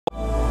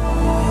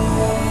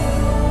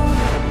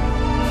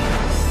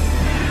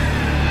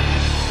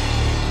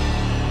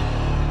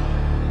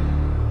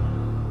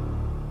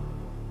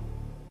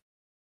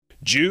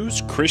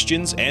Jews,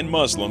 Christians, and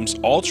Muslims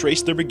all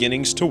trace their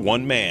beginnings to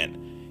one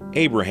man,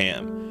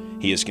 Abraham.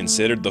 He is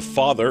considered the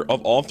father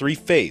of all three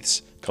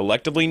faiths,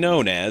 collectively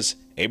known as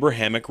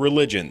Abrahamic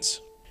religions.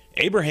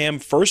 Abraham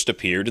first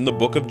appeared in the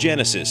book of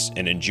Genesis,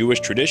 and in Jewish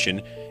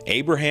tradition,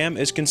 Abraham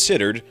is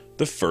considered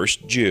the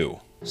first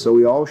Jew. So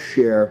we all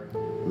share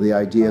the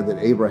idea that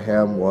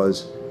Abraham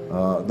was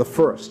the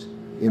first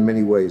in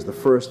many ways, the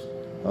first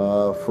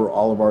for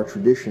all of our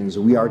traditions.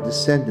 We are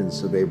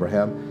descendants of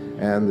Abraham,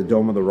 and the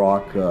Dome of the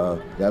Rock,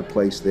 that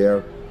place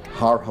there,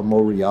 Har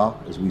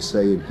HaMoriah, as we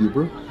say in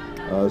Hebrew,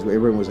 as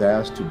Abraham was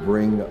asked to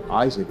bring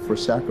Isaac for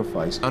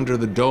sacrifice. Under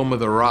the Dome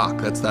of the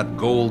Rock, that's that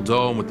gold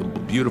dome with the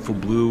beautiful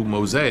blue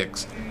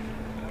mosaics.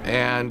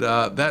 And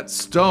that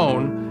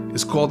stone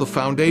is called the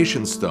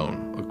foundation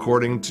stone.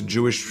 According to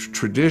Jewish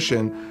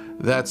tradition,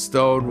 that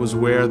stone was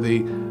where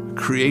the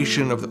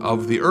creation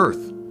of the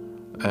earth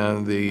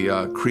and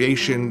the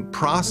creation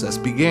process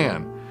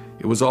began.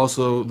 It was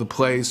also the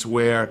place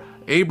where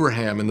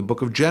Abraham in the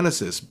book of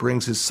Genesis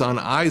brings his son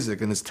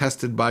Isaac and is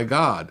tested by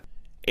God.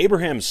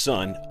 Abraham's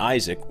son,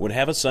 Isaac, would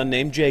have a son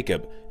named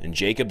Jacob, and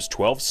Jacob's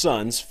 12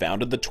 sons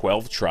founded the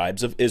 12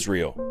 tribes of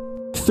Israel.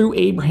 Through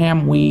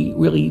Abraham, we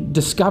really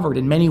discovered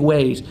in many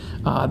ways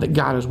that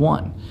God is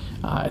one.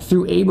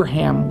 Through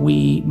Abraham,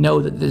 we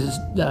know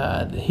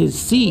that his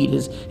seed,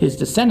 his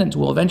descendants,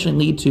 will eventually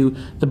lead to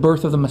the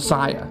birth of the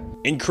Messiah.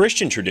 In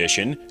Christian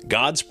tradition,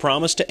 God's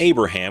promise to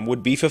Abraham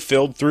would be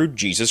fulfilled through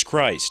Jesus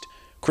Christ.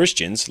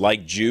 Christians,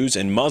 like Jews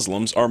and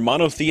Muslims, are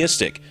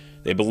monotheistic.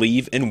 They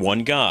believe in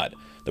one God,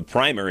 the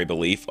primary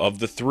belief of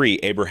the three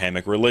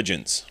Abrahamic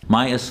religions.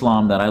 My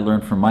Islam that I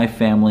learned from my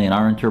family and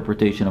our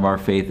interpretation of our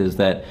faith is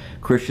that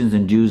Christians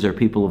and Jews are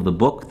people of the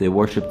book. They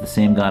worship the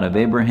same God of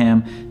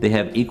Abraham. They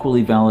have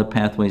equally valid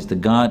pathways to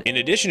God. In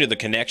addition to the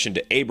connection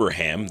to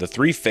Abraham, the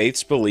three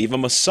faiths believe a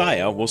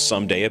Messiah will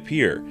someday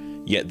appear,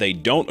 yet they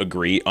don't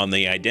agree on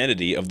the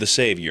identity of the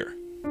Savior.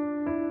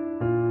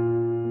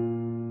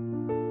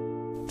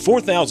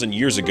 4,000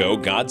 years ago,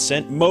 God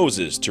sent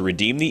Moses to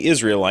redeem the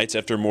Israelites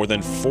after more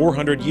than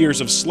 400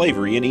 years of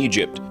slavery in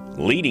Egypt,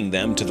 leading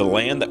them to the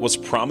land that was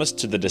promised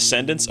to the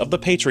descendants of the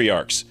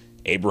patriarchs,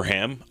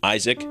 Abraham,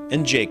 Isaac,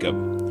 and Jacob.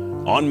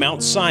 On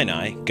Mount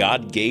Sinai,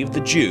 God gave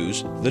the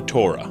Jews the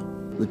Torah.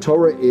 The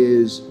Torah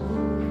is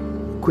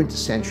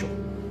quintessential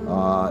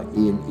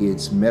in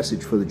its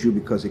message for the Jew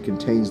because it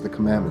contains the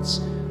commandments,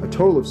 a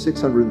total of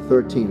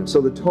 613. So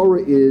the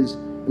Torah is,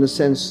 in a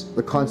sense,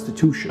 the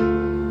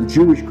Constitution, the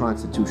Jewish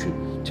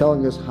Constitution,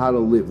 telling us how to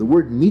live. The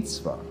word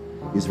mitzvah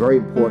is very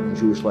important in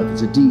Jewish life.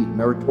 It's a deed,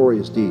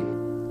 meritorious deed.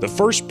 The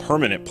first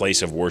permanent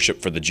place of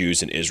worship for the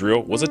Jews in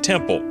Israel was a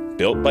temple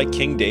built by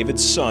King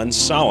David's son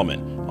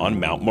Solomon on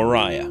Mount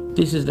Moriah.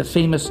 This is the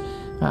famous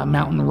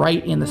mountain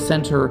right in the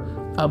center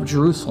of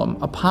Jerusalem,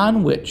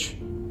 upon which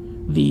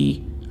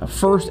the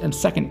first and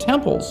second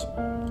temples,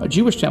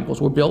 Jewish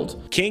temples, were built.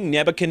 King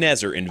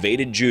Nebuchadnezzar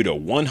invaded Judah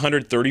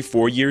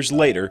 134 years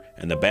later,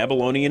 and the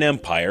Babylonian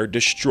Empire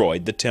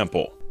destroyed the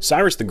temple.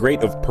 Cyrus the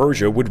Great of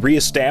Persia would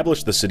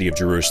reestablish the city of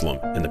Jerusalem,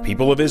 and the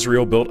people of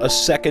Israel built a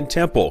second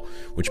temple,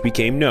 which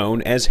became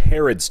known as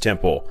Herod's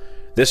Temple.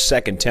 This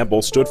second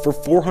temple stood for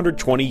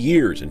 420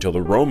 years until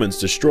the Romans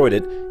destroyed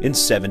it in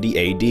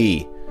 70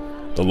 AD.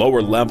 The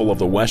lower level of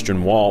the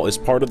Western Wall is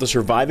part of the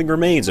surviving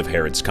remains of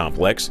Herod's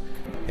complex.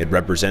 It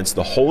represents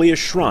the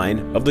holiest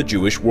shrine of the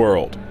Jewish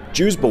world.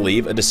 Jews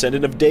believe a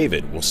descendant of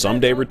David will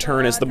someday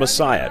return as the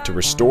Messiah to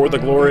restore the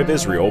glory of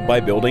Israel by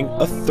building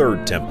a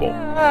third temple.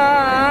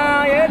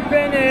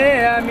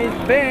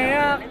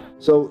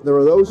 So there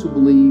are those who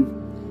believe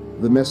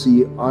the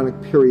Messianic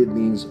period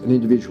means an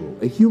individual,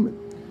 a human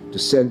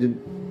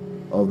descendant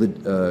of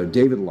the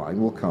David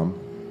line will come,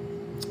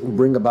 will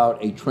bring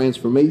about a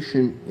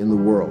transformation in the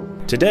world.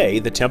 Today,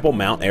 the Temple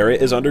Mount area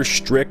is under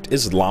strict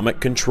Islamic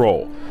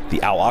control.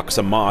 The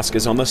Al-Aqsa Mosque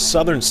is on the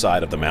southern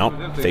side of the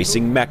mount,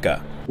 facing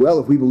Mecca. Well,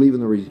 if we believe in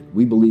the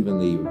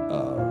rebuilding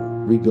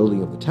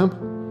of the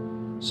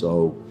temple,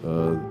 so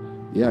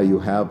yeah, you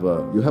have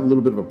a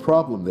little bit of a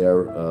problem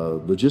there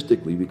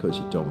logistically, because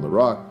you Dome of the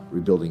Rock,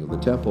 rebuilding of the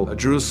temple.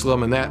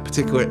 Jerusalem and that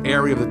particular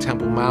area of the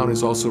Temple Mount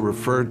is also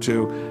referred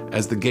to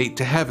as the gate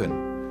to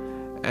heaven.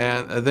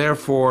 And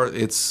therefore,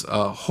 its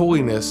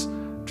holiness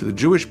to the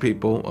Jewish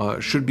people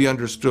should be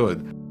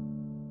understood.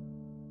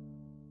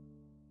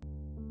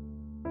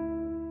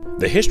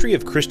 The history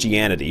of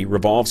Christianity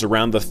revolves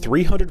around the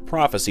 300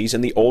 prophecies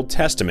in the Old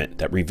Testament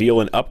that reveal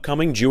an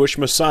upcoming Jewish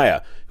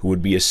Messiah who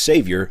would be a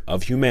savior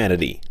of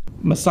humanity.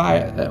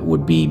 Messiah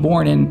would be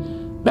born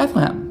in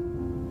Bethlehem,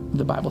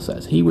 the Bible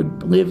says. He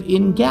would live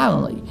in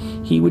Galilee.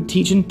 He would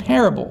teach in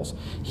parables.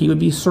 He would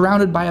be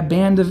surrounded by a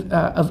band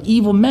of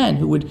evil men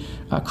who would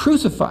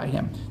crucify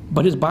him.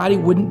 But his body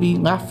wouldn't be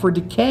left for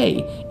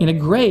decay in a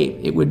grave.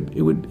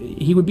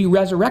 He would be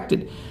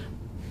resurrected.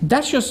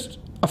 That's just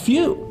a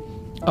few.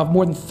 of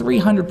more than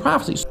 300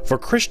 prophecies. For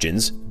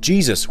Christians,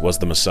 Jesus was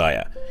the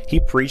Messiah. He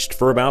preached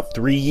for about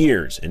 3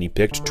 years, and he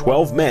picked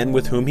 12 men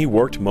with whom he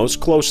worked most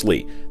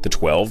closely, the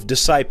 12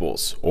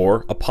 disciples,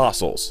 or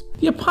apostles.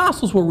 The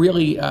apostles were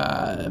really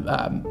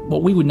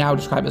what we would now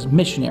describe as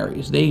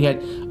missionaries. They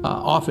had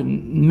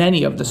often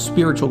many of the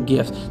spiritual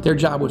gifts. Their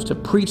job was to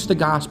preach the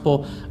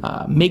gospel,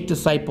 make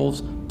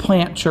disciples,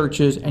 plant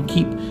churches, and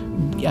keep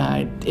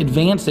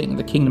advancing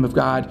the kingdom of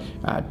God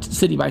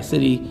city by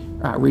city,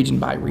 region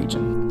by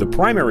region. The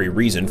primary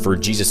reason for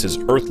Jesus'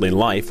 earthly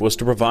life was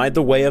to provide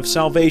the way of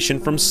salvation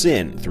from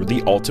sin through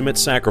the ultimate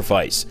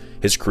sacrifice,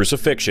 his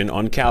crucifixion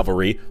on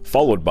Calvary,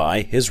 followed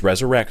by his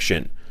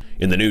resurrection.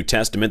 In the New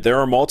Testament, there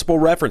are multiple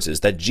references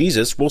that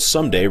Jesus will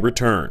someday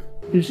return.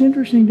 It's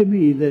interesting to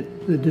me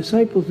that the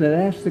disciples that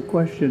asked the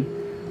question,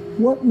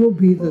 what will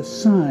be the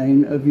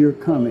sign of your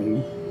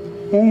coming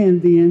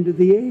and the end of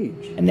the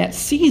age? And that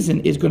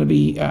season is going to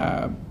be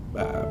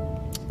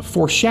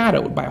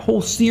foreshadowed by a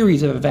whole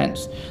series of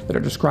events that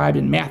are described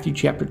in Matthew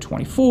chapter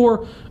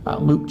 24,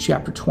 Luke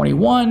chapter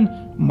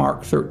 21,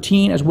 Mark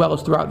 13, as well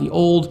as throughout the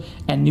Old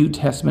and New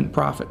Testament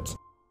prophets.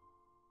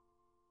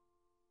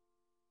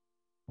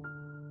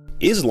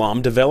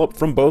 Islam developed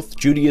from both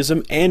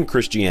Judaism and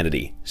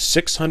Christianity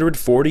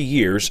 640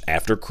 years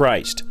after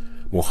Christ.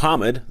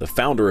 Muhammad, the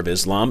founder of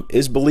Islam,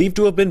 is believed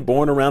to have been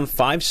born around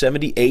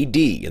 570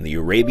 AD in the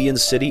Arabian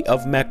city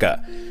of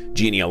Mecca.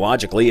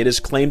 Genealogically, it is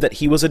claimed that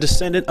he was a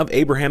descendant of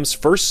Abraham's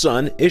first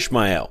son,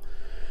 Ishmael.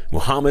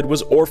 Muhammad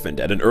was orphaned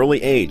at an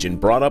early age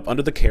and brought up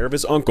under the care of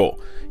his uncle.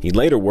 He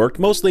later worked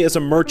mostly as a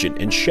merchant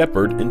and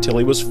shepherd until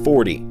he was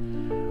 40.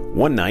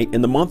 One night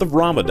in the month of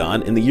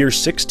Ramadan in the year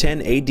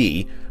 610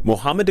 AD,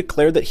 Muhammad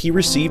declared that he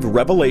received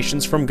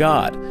revelations from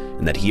God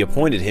and that he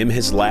appointed him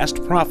his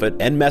last prophet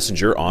and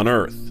messenger on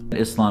earth.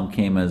 Islam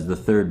came as the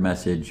third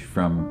message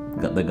from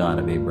the God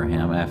of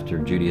Abraham after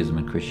Judaism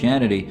and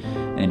Christianity,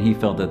 and he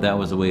felt that that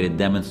was a way to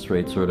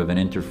demonstrate sort of an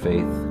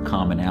interfaith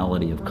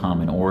commonality of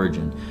common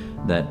origin,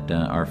 that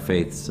our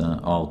faiths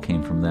all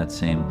came from that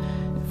same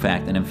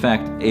fact. And in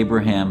fact,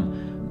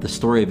 the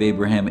story of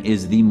Abraham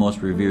is the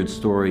most revered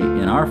story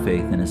in our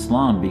faith in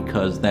Islam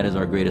because that is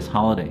our greatest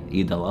holiday.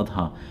 Eid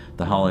al-Adha,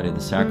 the holiday of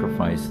the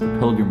sacrifice, the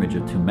pilgrimage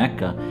to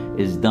Mecca,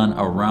 is done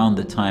around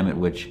the time at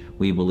which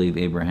we believe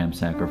Abraham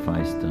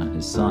sacrificed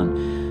his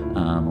son,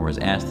 or was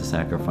asked to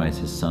sacrifice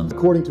his son.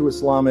 According to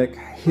Islamic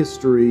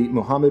history,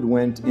 Muhammad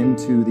went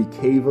into the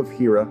cave of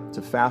Hira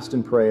to fast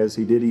and pray as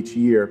he did each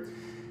year.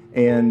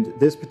 And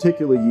this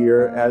particular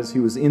year, as he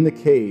was in the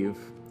cave,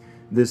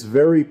 this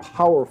very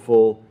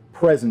powerful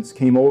presence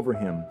came over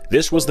him.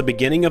 This was the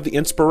beginning of the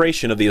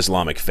inspiration of the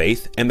Islamic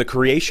faith and the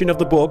creation of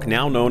the book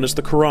now known as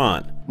the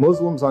Quran.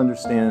 Muslims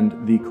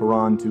understand the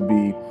Quran to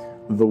be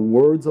the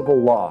words of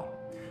Allah.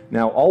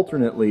 Now,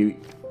 alternately,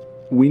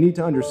 we need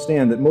to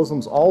understand that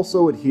Muslims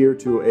also adhere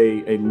to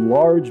a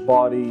large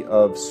body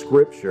of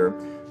scripture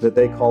that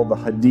they call the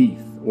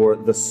Hadith, or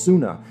the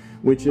Sunnah,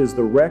 which is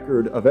the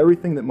record of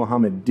everything that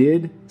Muhammad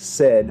did,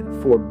 said,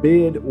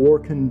 forbid, or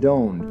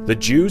condoned. The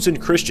Jews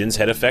and Christians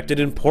had effected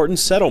important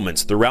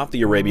settlements throughout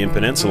the Arabian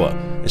Peninsula,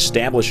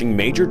 establishing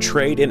major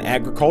trade and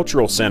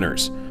agricultural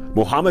centers.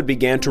 Muhammad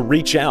began to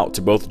reach out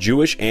to both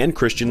Jewish and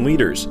Christian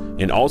leaders,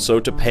 and also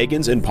to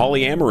pagans and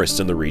polyamorists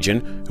in the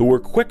region who were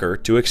quicker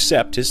to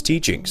accept his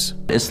teachings.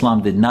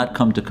 Islam did not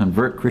come to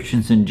convert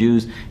Christians and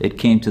Jews. It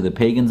came to the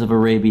pagans of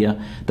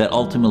Arabia. That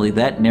ultimately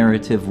that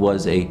narrative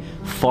was a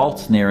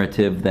false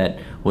narrative that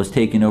was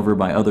taken over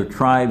by other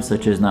tribes,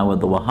 such as now with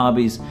the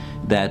Wahhabis,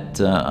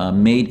 that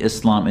made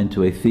Islam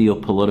into a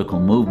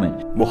theopolitical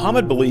movement.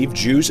 Muhammad believed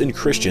Jews and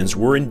Christians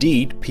were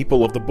indeed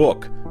people of the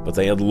book, but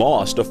they had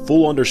lost a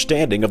full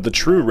understanding of the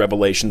true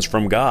revelations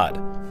from God.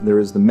 There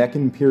is the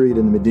Meccan period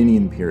and the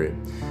Medinian period.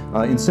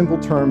 In simple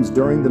terms,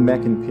 during the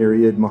Meccan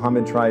period,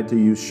 Muhammad tried to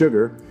use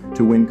sugar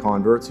to win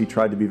converts. He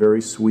tried to be very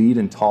sweet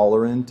and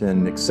tolerant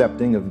and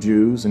accepting of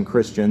Jews and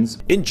Christians.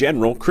 In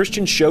general,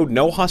 Christians showed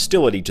no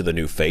hostility to the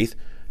new faith.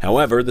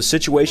 However, the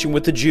situation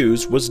with the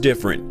Jews was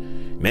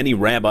different. Many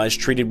rabbis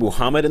treated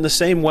Muhammad in the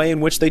same way in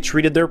which they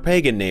treated their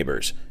pagan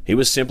neighbors. He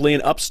was simply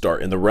an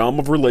upstart in the realm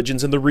of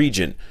religions in the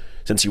region.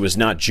 Since he was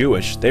not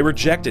Jewish, they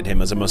rejected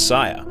him as a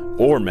Messiah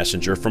or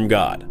messenger from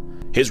God.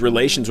 His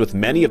relations with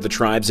many of the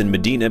tribes in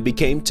Medina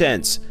became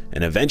tense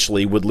and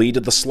eventually would lead to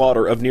the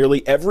slaughter of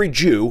nearly every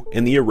Jew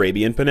in the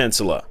Arabian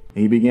Peninsula.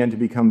 He began to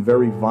become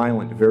very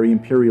violent, very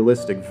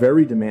imperialistic,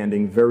 very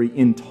demanding, very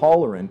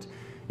intolerant,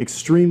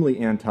 extremely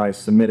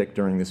anti-Semitic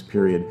during this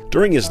period.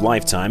 During his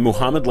lifetime,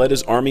 Muhammad led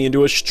his army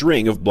into a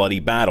string of bloody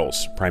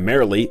battles,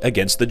 primarily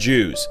against the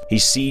Jews. He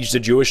sieged a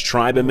Jewish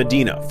tribe in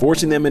Medina,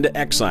 forcing them into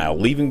exile,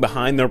 leaving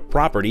behind their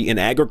property and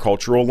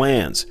agricultural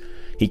lands.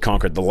 He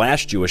conquered the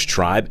last Jewish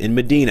tribe in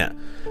Medina.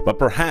 But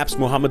perhaps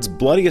Muhammad's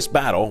bloodiest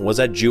battle was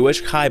at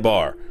Jewish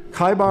Khaybar.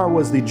 Khaybar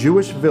was the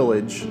Jewish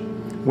village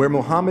where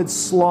Muhammad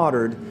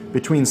slaughtered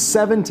between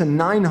 700 to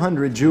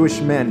 900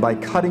 Jewish men by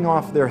cutting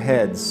off their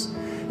heads.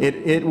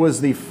 It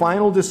was the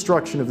final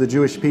destruction of the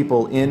Jewish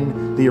people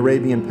in the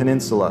Arabian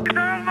Peninsula.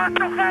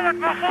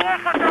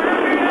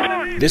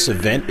 This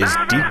event is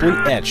deeply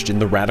etched in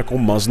the radical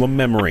Muslim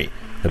memory.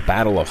 The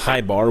Battle of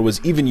Khaybar was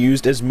even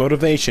used as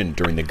motivation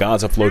during the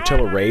Gaza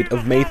flotilla raid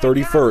of May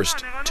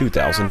 31st,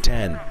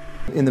 2010.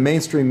 In the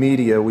mainstream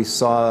media, we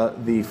saw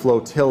the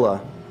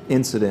flotilla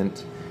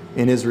incident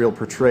in Israel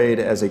portrayed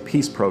as a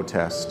peace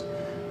protest.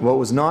 What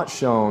was not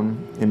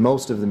shown in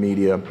most of the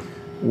media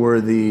were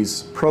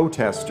these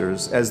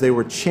protesters as they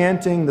were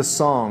chanting the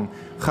song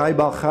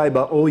Khaybar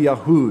Khaybar O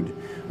Yahud,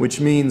 which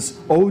means,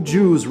 O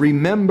Jews,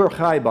 remember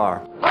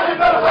Khaybar.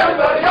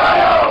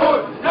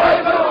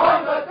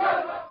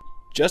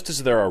 Just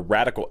as there are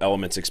radical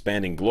elements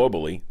expanding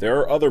globally, there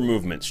are other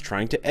movements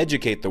trying to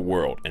educate the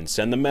world and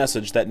send the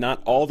message that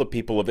not all the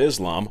people of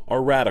Islam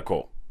are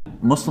radical.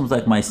 Muslims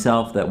like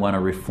myself that want to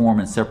reform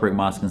and separate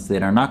mosque and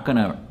state are not going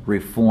to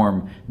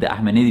reform the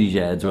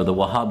Ahmadinejads or the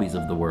Wahhabis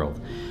of the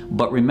world.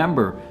 But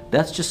remember,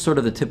 that's just sort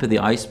of the tip of the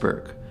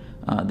iceberg.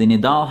 The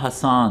Nidal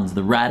Hassans,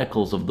 the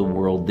radicals of the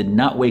world, did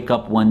not wake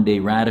up one day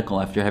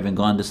radical after having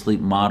gone to sleep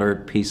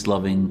moderate,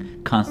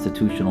 peace-loving,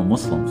 constitutional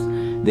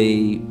Muslims.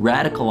 They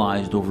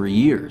radicalized over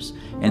years,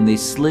 and they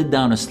slid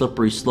down a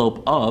slippery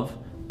slope of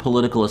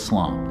political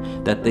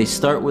Islam. That they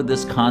start with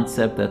this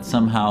concept that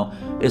somehow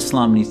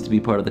Islam needs to be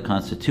part of the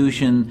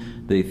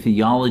Constitution, the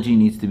theology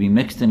needs to be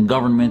mixed in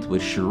government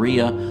with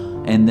Sharia,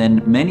 and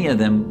then many of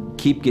them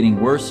keep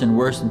getting worse and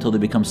worse until they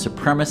become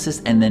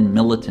supremacist and then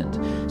militant.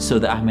 So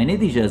the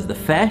Ahmadinejads, the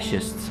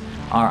fascists,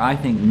 are, I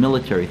think,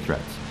 military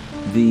threats.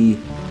 The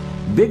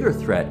bigger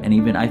threat, and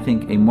even I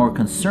think a more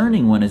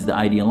concerning one, is the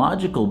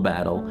ideological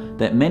battle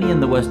that many in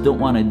the West don't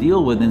want to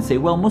deal with and say,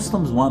 well,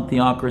 Muslims want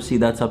theocracy,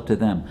 that's up to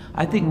them.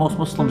 I think most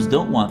Muslims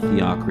don't want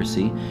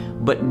theocracy,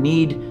 but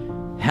need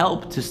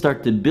help to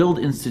start to build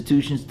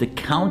institutions to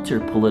counter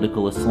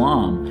political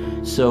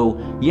Islam. So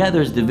yeah,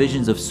 there's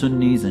divisions of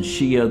Sunnis and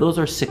Shia. Those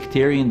are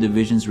sectarian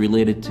divisions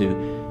related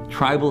to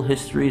tribal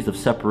histories of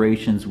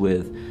separations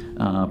with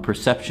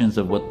perceptions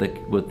of what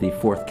the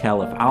fourth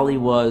Caliph Ali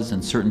was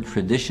and certain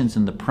traditions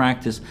in the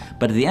practice.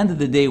 But at the end of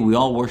the day, we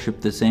all worship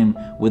the same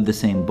with the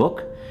same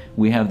book.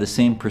 We have the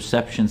same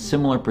perceptions,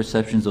 similar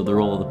perceptions of the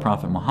role of the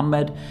Prophet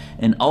Muhammad.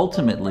 And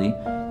ultimately,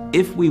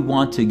 if we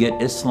want to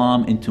get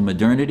Islam into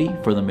modernity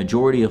for the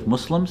majority of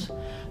Muslims,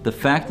 the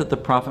fact that the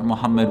Prophet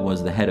Muhammad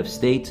was the head of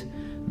state,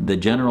 the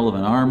general of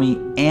an army,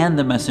 and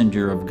the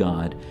messenger of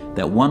God,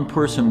 that one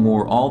person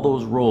wore all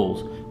those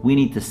roles, we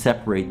need to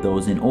separate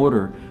those in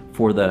order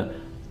for the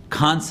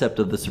concept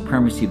of the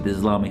supremacy of the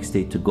Islamic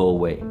State to go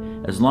away.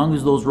 As long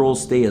as those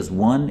roles stay as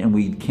one and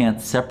we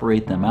can't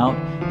separate them out,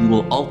 you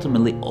will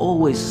ultimately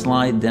always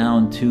slide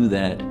down to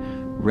that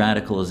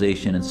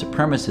radicalization and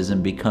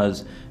supremacism,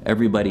 because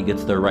everybody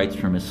gets their rights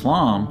from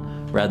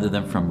Islam rather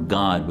than from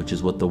God, which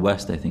is what the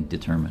West, I think,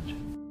 determined.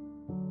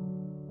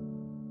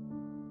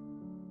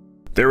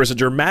 There is a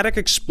dramatic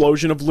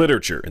explosion of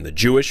literature in the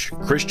Jewish,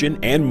 Christian,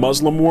 and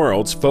Muslim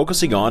worlds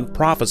focusing on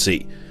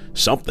prophecy.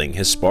 Something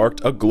has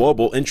sparked a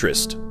global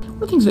interest. One of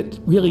the things that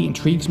really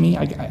intrigues me,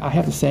 I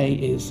have to say,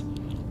 is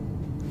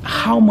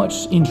how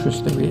much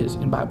interest there is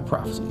in Bible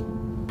prophecy.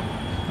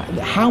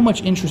 How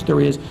much interest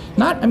there is,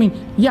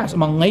 yes,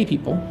 among lay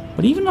people,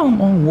 but even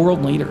among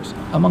world leaders,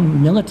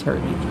 among military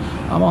leaders,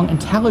 among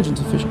intelligence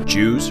officials.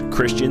 Jews,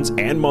 Christians,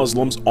 and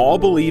Muslims all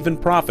believe in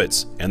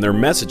prophets and their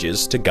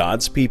messages to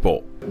God's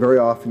people. Very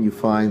often you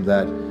find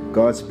that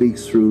God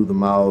speaks through the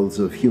mouths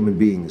of human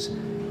beings.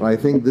 And I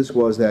think this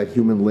was that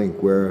human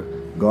link where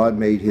God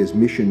made his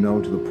mission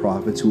known to the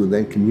prophets, who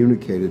then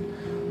communicated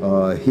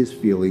his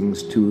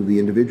feelings to the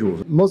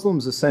individuals.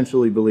 Muslims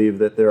essentially believe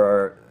that there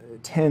are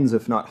tens,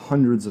 if not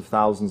hundreds of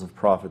thousands of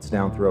prophets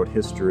down throughout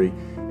history,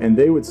 and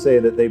they would say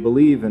that they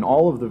believe in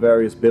all of the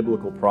various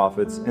biblical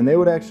prophets, and they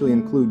would actually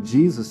include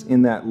Jesus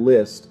in that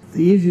list.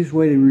 The easiest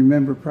way to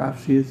remember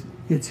prophecy is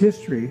its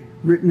history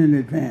written in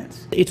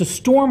advance. It's a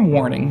storm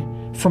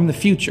warning from the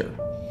future.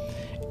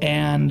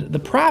 And the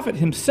prophet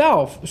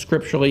himself,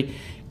 scripturally,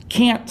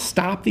 can't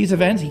stop these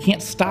events. He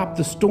can't stop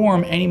the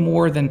storm any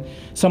more than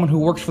someone who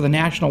works for the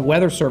National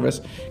Weather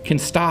Service can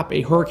stop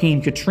a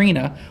Hurricane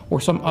Katrina or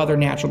some other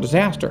natural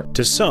disaster.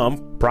 To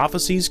some,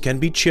 prophecies can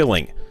be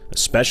chilling,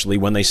 especially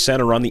when they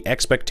center on the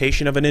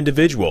expectation of an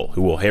individual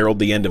who will herald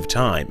the end of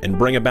time and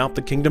bring about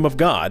the kingdom of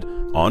God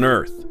on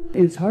earth.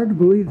 It's hard to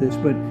believe this,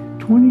 but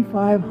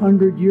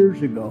 2,500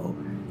 years ago,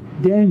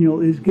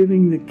 Daniel is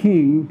giving the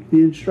king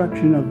the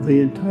instruction of the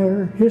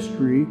entire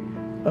history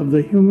of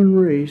the human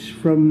race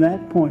from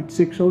that point,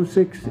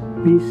 606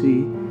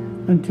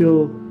 BC,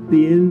 until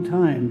the end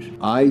times.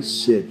 I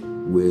sit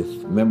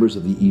with members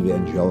of the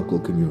evangelical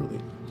community,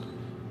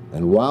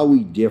 and while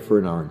we differ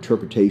in our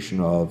interpretation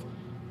of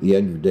the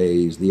end of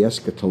days, the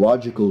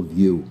eschatological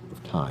view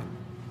of time,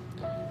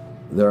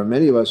 there are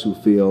many of us who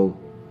feel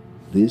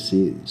this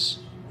is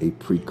a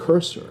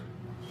precursor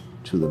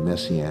to the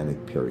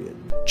Messianic period.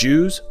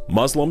 Jews,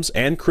 Muslims,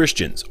 and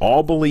Christians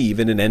all believe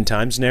in an end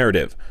times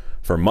narrative.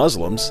 For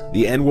Muslims,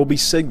 the end will be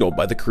signaled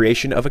by the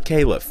creation of a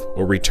caliph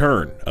or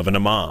return of an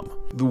imam.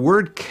 The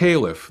word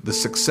caliph, the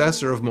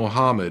successor of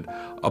Muhammad,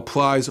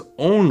 applies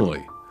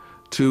only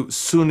to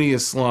Sunni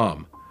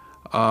Islam.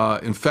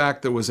 In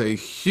fact, there was a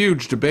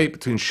huge debate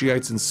between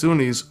Shiites and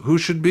Sunnis who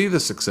should be the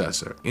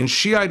successor. In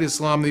Shiite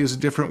Islam, they use a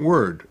different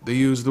word. They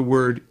use the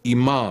word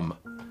imam,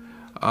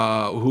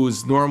 who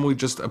is normally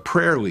just a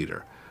prayer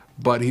leader,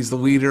 but he's the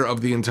leader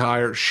of the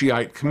entire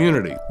Shiite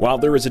community. While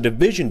there is a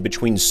division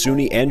between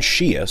Sunni and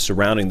Shia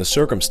surrounding the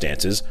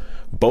circumstances,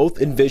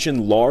 both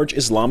envision large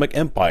Islamic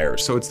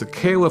empires. So it's the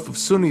Caliph of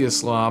Sunni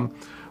Islam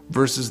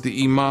versus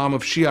the Imam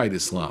of Shiite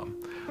Islam.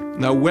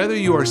 Now, whether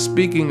you are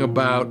speaking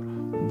about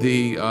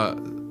the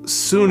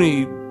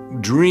Sunni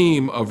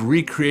dream of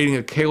recreating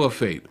a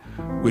caliphate,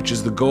 which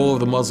is the goal of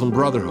the Muslim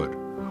Brotherhood,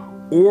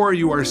 or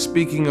you are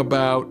speaking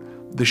about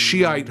the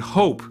Shiite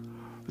hope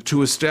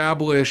to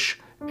establish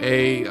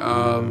a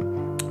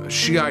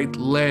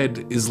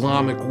Shiite-led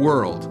Islamic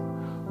world,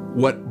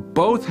 what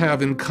both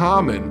have in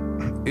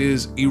common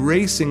is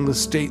erasing the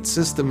state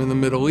system in the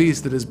Middle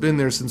East that has been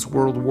there since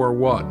World War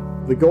I.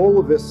 The goal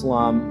of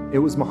Islam, it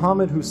was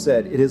Muhammad who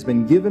said, "It has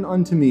been given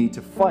unto me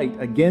to fight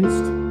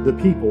against the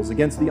peoples,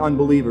 against the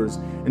unbelievers,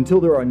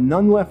 until there are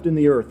none left in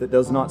the earth that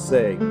does not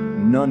say,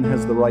 none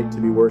has the right to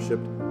be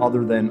worshipped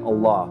other than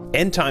Allah."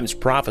 End times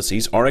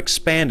prophecies are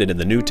expanded in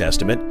the New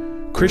Testament.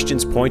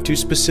 Christians point to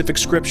specific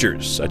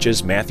scriptures, such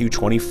as Matthew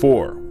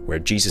 24, where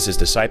Jesus'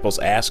 disciples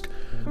ask,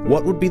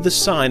 "What would be the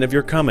sign of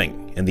your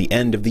coming and the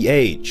end of the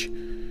age?"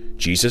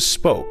 Jesus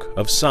spoke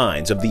of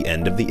signs of the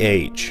end of the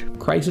age.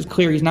 Christ is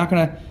clear. He's not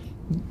going to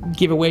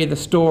give away the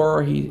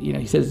store.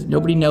 He says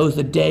nobody knows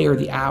the day or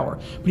the hour.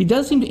 But he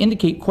does seem to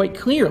indicate quite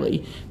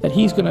clearly that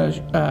he's going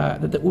to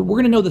that we're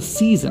going to know the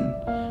season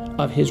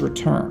of his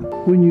return.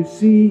 When you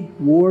see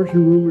wars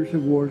and rumors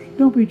of wars,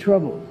 don't be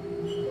troubled.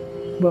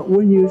 But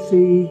when you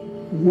see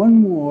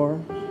one war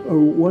or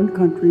one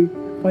country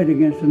fight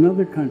against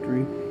another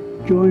country,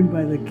 joined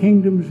by the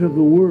kingdoms of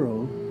the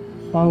world,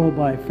 followed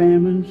by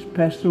famines,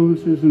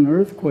 pestilences, and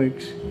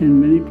earthquakes in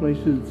many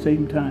places at the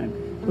same time.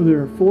 So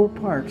there are 4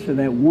 parts to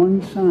that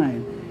one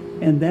sign,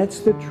 and that's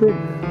the trigger.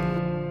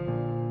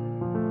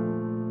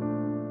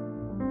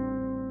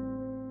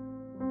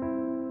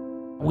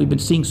 We've been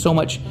seeing so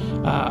much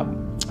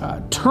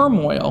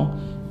turmoil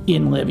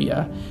in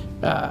Libya.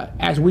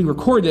 As we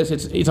record this,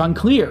 it's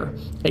unclear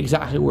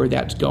exactly where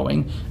that's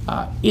going.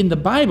 In the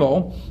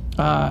Bible,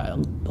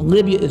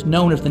 Libya is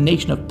known as the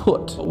nation of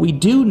Put. We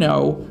do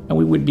know, and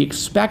we would be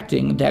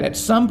expecting, that at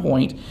some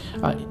point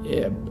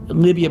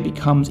Libya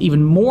becomes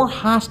even more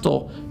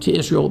hostile to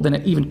Israel than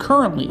it even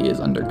currently is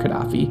under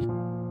Gaddafi.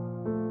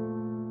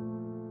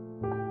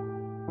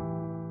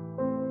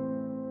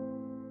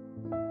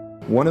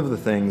 One of the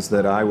things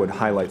that I would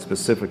highlight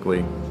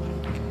specifically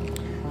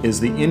is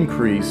the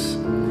increase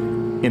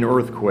in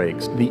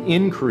earthquakes. The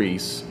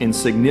increase in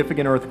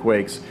significant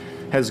earthquakes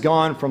has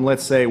gone from,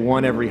 let's say,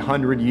 one every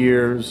 100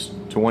 years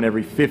to one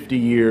every 50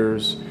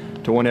 years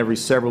to one every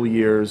several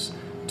years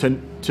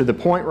to the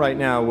point right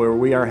now where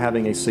we are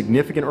having a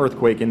significant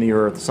earthquake in the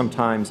earth,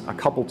 sometimes a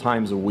couple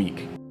times a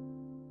week.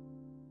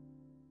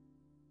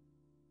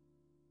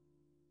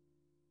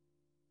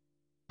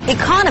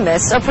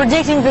 Economists are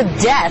predicting the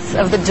death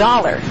of the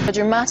dollar. A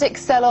dramatic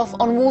sell-off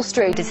on Wall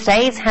Street. The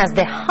States has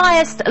the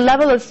highest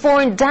level of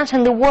foreign debt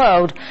in the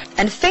world,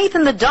 and faith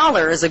in the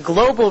dollar as a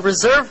global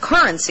reserve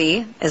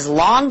currency is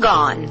long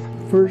gone.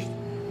 First,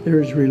 there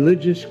is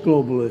religious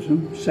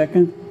globalism.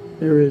 Second,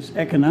 there is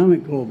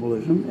economic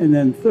globalism. And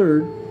then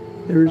third,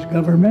 there is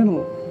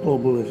governmental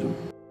globalism.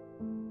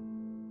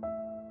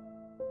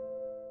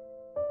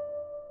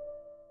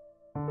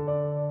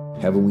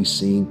 Haven't we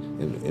seen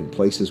in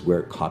places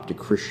where Coptic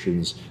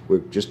Christians, where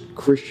just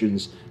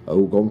Christians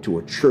who go to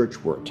a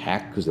church were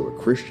attacked because they were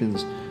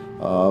Christians?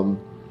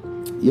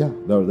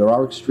 There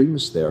are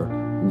extremists there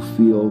who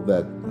feel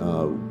that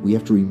we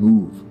have to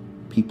remove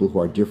people who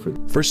are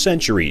different. For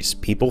centuries,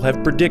 people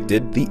have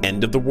predicted the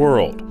end of the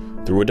world.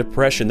 Through a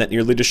depression that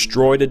nearly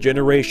destroyed a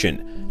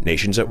generation,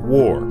 nations at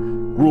war,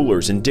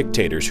 rulers and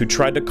dictators who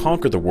tried to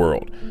conquer the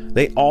world,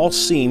 they all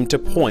seemed to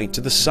point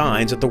to the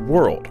signs that the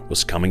world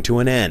was coming to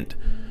an end.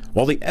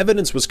 While the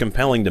evidence was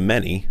compelling to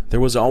many, there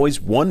was always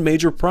one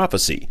major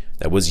prophecy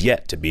that was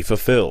yet to be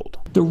fulfilled.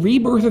 The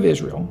rebirth of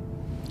Israel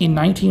in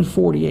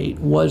 1948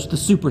 was the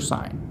super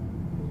sign.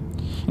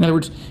 In other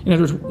words,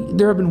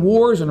 there have been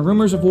wars and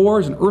rumors of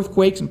wars and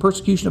earthquakes and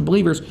persecution of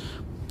believers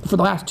for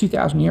the last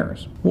 2,000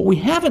 years. What we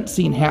haven't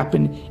seen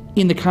happen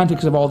in the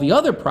context of all the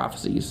other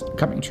prophecies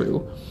coming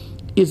true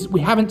is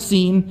we haven't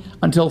seen,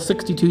 until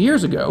 62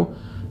 years ago,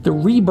 the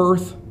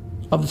rebirth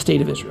of the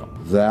state of Israel.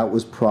 That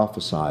was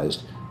prophesied.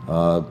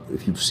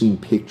 If you've seen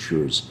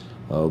pictures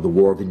of the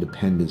War of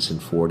Independence in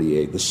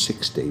 48, the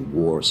Six-Day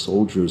War,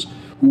 soldiers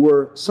who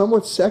were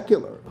somewhat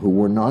secular, who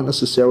were not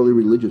necessarily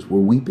religious, were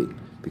weeping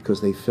because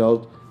they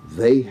felt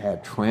they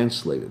had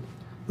translated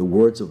the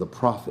words of the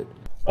prophet.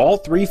 All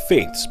 3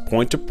 faiths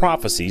point to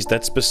prophecies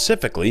that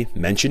specifically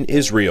mention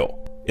Israel.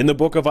 In the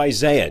book of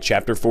Isaiah,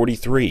 chapter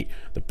 43,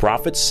 the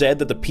prophet said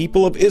that the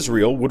people of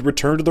Israel would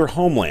return to their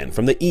homeland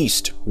from the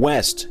east,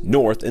 west,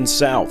 north, and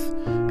south.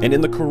 And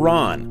in the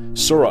Quran,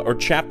 Surah or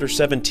chapter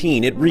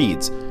 17, it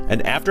reads,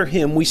 "And after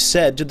him we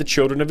said to the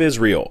children of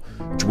Israel,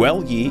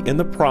 dwell ye in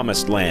the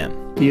promised land."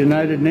 The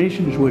United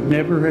Nations would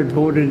never have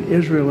voted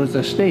Israel as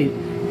a state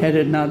had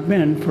it not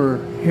been for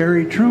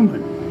Harry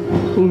Truman,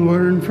 who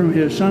learned from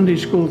his Sunday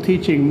school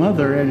teaching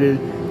mother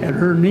at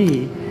her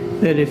knee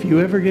that if you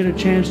ever get a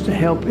chance to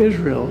help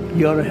Israel,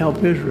 you ought to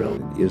help Israel.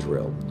 In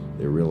Israel,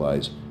 they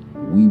realized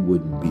we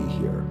wouldn't be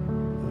here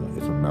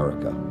if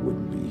America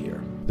wouldn't be here.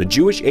 The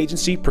Jewish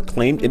Agency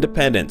proclaimed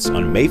independence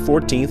on May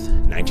 14,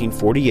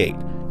 1948,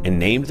 and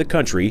named the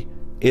country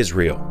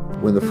Israel.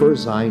 When the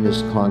first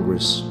Zionist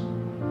Congress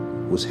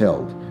was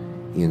held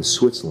in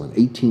Switzerland,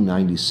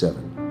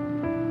 1897,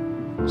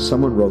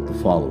 someone wrote the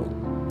following.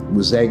 It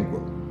was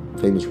Zangwill,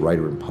 famous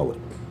writer and poet.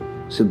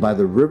 He said, "By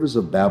the rivers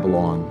of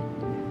Babylon,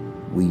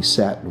 we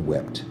sat and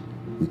wept.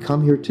 We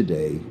come here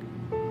today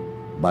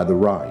by the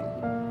Rhine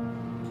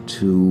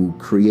to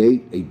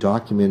create a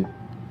document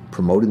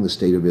promoting the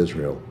state of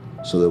Israel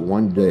so that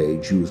one day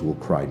Jews will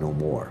cry no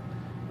more."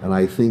 And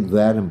I think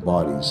that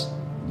embodies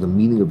the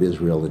meaning of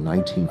Israel in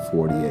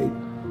 1948,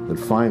 that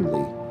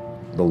finally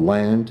the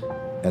land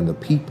and the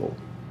people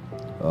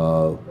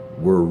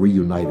were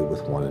reunited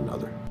with one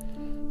another.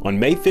 On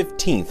May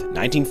 15,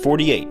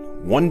 1948,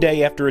 one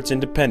day after its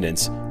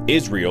independence,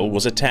 Israel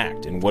was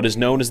attacked in what is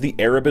known as the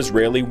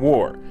Arab-Israeli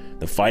War.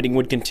 The fighting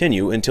would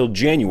continue until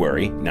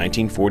January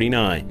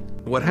 1949.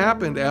 What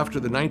happened after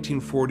the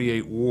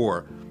 1948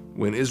 war,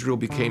 when Israel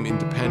became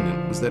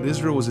independent, was that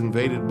Israel was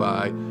invaded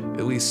by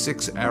at least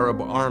 6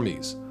 Arab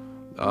armies.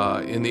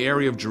 In the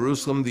area of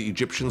Jerusalem, the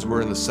Egyptians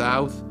were in the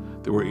south.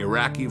 There were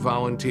Iraqi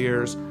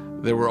volunteers.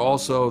 There were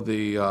also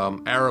the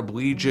Arab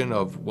Legion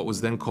of what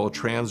was then called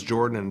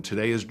Transjordan and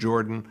today is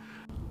Jordan.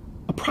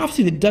 A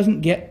prophecy that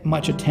doesn't get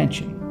much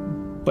attention,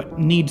 but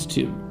needs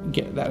to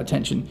get that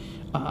attention,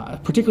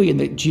 particularly in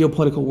the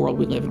geopolitical world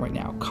we live in right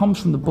now, comes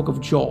from the book of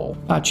Joel,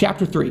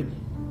 chapter 3.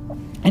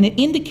 And it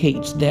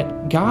indicates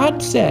that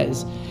God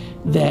says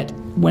that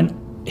when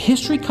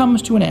history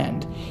comes to an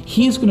end,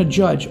 he is going to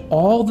judge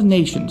all the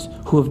nations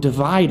who have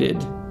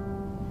divided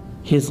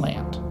his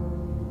land.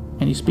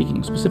 And he's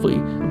speaking specifically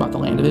about the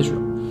land of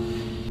Israel.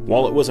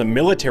 While it was a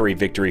military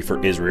victory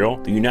for Israel,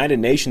 the United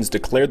Nations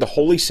declared the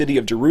holy city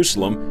of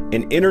Jerusalem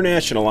an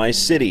internationalized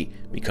city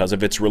because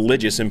of its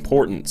religious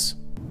importance.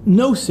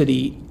 No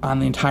city on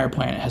the entire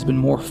planet has been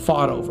more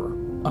fought over,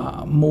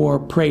 more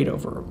prayed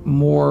over,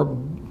 more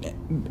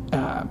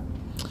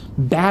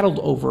battled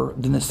over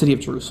than the city of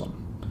Jerusalem,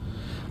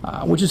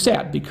 which is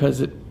sad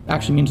because it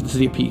actually means the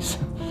city of peace.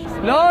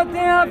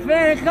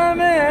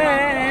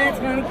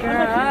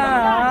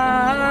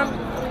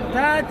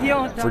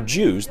 For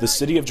Jews, the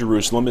city of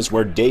Jerusalem is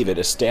where David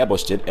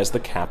established it as the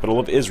capital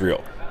of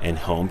Israel and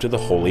home to the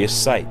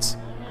holiest sites.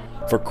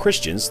 For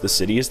Christians, the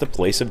city is the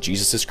place of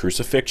Jesus'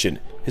 crucifixion,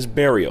 his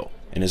burial,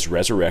 and his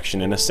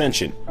resurrection and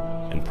ascension,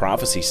 and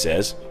prophecy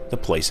says the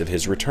place of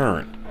his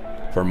return.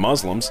 For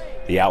Muslims,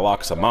 the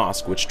Al-Aqsa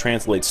Mosque, which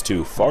translates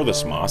to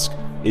farthest mosque,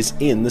 is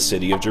in the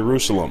city of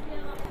Jerusalem.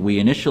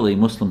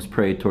 Muslims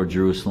prayed toward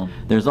Jerusalem.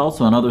 There's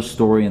also another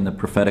story in the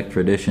prophetic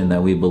tradition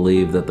that we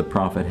believe that the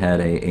prophet had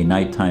a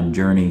nighttime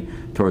journey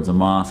towards a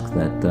mosque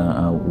that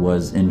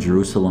was in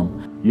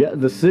Jerusalem. Yeah,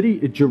 the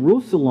city,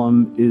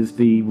 Jerusalem, is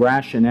the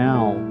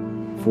rationale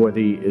for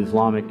the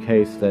Islamic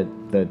case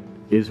that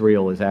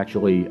Israel is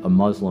actually a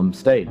Muslim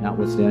state,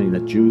 notwithstanding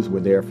that Jews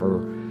were there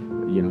for,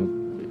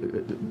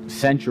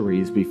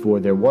 centuries before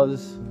there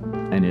was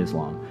an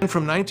Islam. And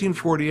from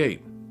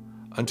 1948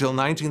 until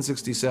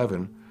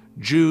 1967,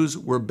 Jews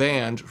were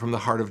banned from the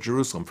heart of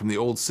Jerusalem, from the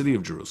old city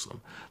of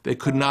Jerusalem. They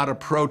could not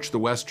approach the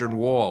Western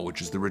Wall,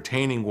 which is the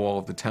retaining wall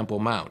of the Temple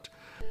Mount.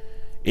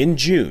 In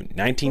June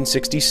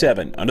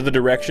 1967, under the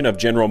direction of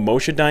General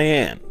Moshe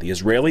Dayan, the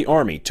Israeli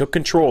army took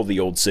control of the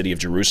old city of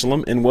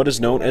Jerusalem in what is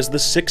known as the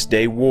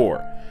Six-Day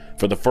War.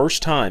 For the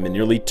first time in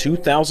nearly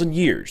 2,000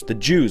 years, the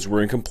Jews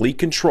were in complete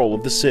control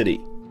of the city.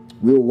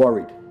 We were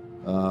worried,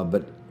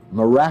 but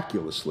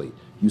miraculously,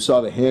 you saw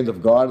the hand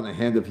of God and the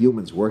hand of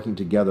humans working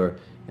together,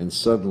 and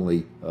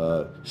suddenly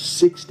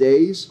 6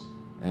 days,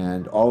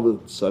 and all of a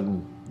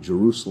sudden,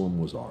 Jerusalem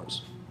was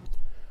ours.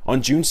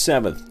 On June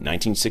 7,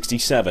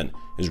 1967,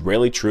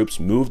 Israeli troops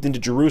moved into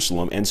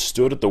Jerusalem and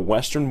stood at the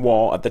Western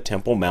Wall at the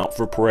Temple Mount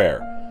for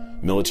prayer.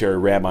 Military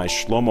Rabbi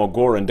Shlomo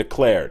Goren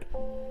declared,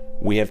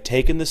 "We have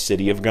taken the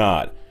city of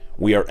God.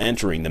 We are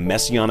entering the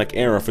Messianic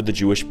era for the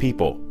Jewish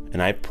people,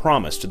 and I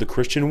promise to the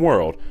Christian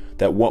world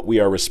that what we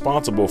are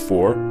responsible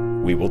for,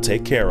 we will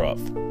take care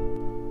of."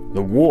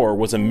 The war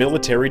was a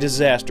military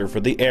disaster for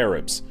the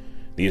Arabs.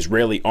 The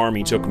Israeli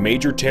army took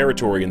major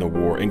territory in the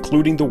war,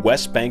 including the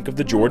West Bank of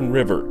the Jordan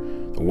River.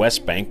 The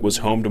West Bank was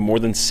home to more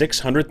than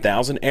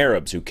 600,000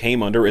 Arabs who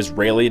came under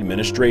Israeli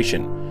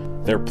administration.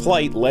 Their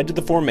plight led to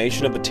the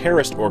formation of the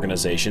terrorist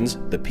organizations,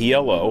 the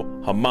PLO,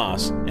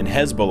 Hamas, and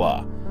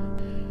Hezbollah.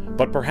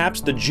 But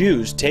perhaps the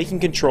Jews taking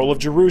control of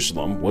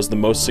Jerusalem was the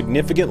most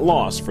significant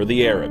loss for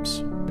the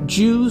Arabs.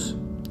 Jews,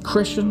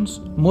 Christians,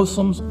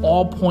 Muslims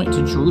all point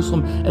to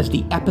Jerusalem as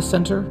the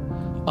epicenter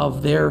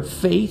of their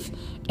faith,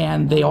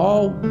 and they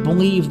all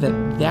believe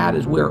that that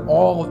is where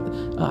all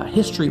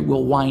history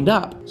will wind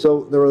up.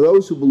 So there are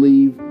those who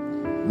believe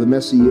the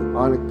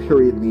Messianic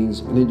period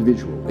means an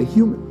individual, a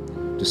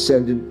human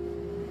descendant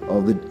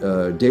of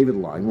the David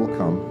line will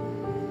come,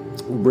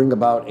 will bring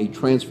about a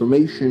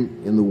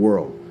transformation in the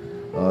world.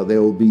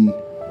 There will be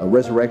a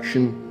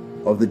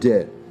resurrection of the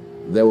dead.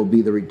 There will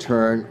be the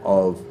return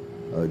of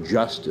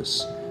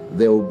justice.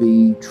 There will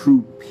be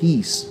true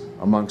peace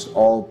amongst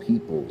all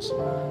peoples.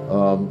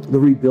 The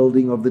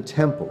rebuilding of the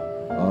temple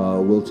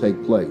will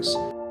take place.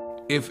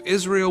 If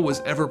Israel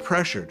was ever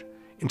pressured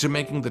into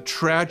making the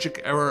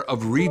tragic error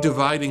of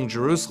redividing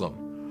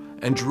Jerusalem,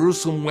 and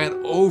Jerusalem went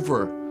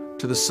over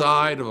to the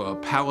side of a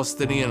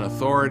Palestinian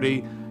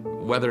authority,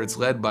 whether it's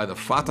led by the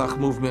Fatah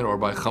movement or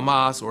by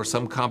Hamas or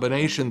some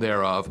combination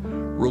thereof,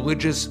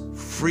 religious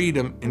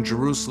freedom in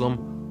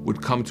Jerusalem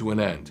would come to an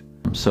end.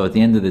 So at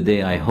the end of the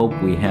day, I hope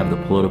we have the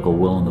political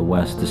will in the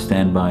West to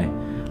stand by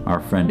our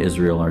friend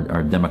Israel,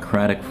 our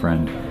democratic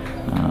friend.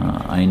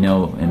 I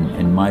know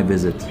in my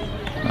visit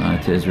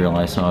to Israel,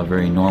 I saw a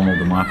very normal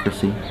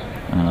democracy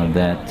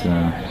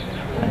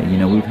you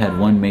know, we've had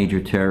one major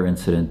terror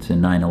incident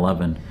in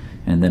 9/11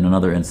 and then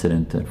another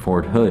incident at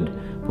Fort Hood,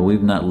 but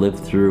we've not lived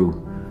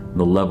through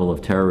the level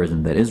of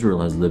terrorism that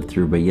Israel has lived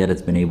through, but yet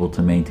it's been able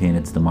to maintain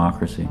its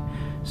democracy.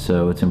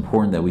 So it's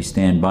important that we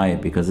stand by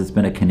it because it's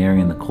been a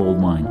canary in the coal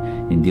mine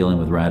in dealing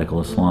with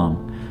radical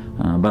Islam.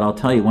 But I'll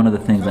tell you, one of the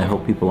things I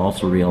hope people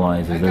also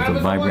realize is there's a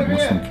vibrant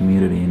Muslim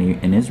community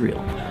in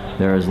Israel.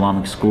 There are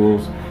Islamic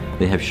schools,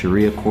 they have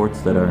Sharia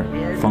courts that are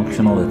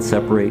functional, that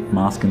separate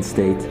mosque and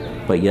state,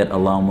 but yet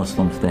allow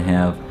Muslims to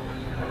have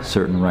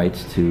certain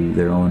rights to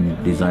their own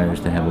desires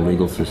to have a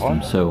legal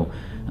system. So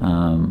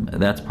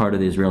that's part of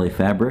the Israeli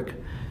fabric.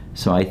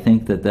 So I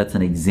think that that's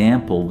an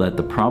example that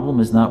the problem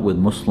is not with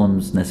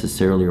Muslims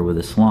necessarily or with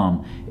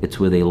Islam, it's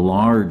with a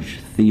large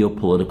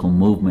theopolitical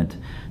movement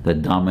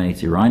that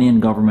dominates the Iranian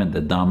government,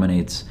 that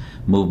dominates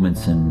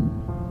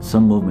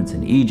some movements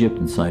in Egypt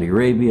and Saudi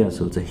Arabia.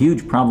 So it's a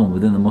huge problem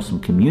within the Muslim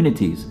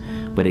communities,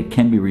 but it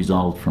can be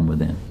resolved from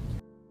within.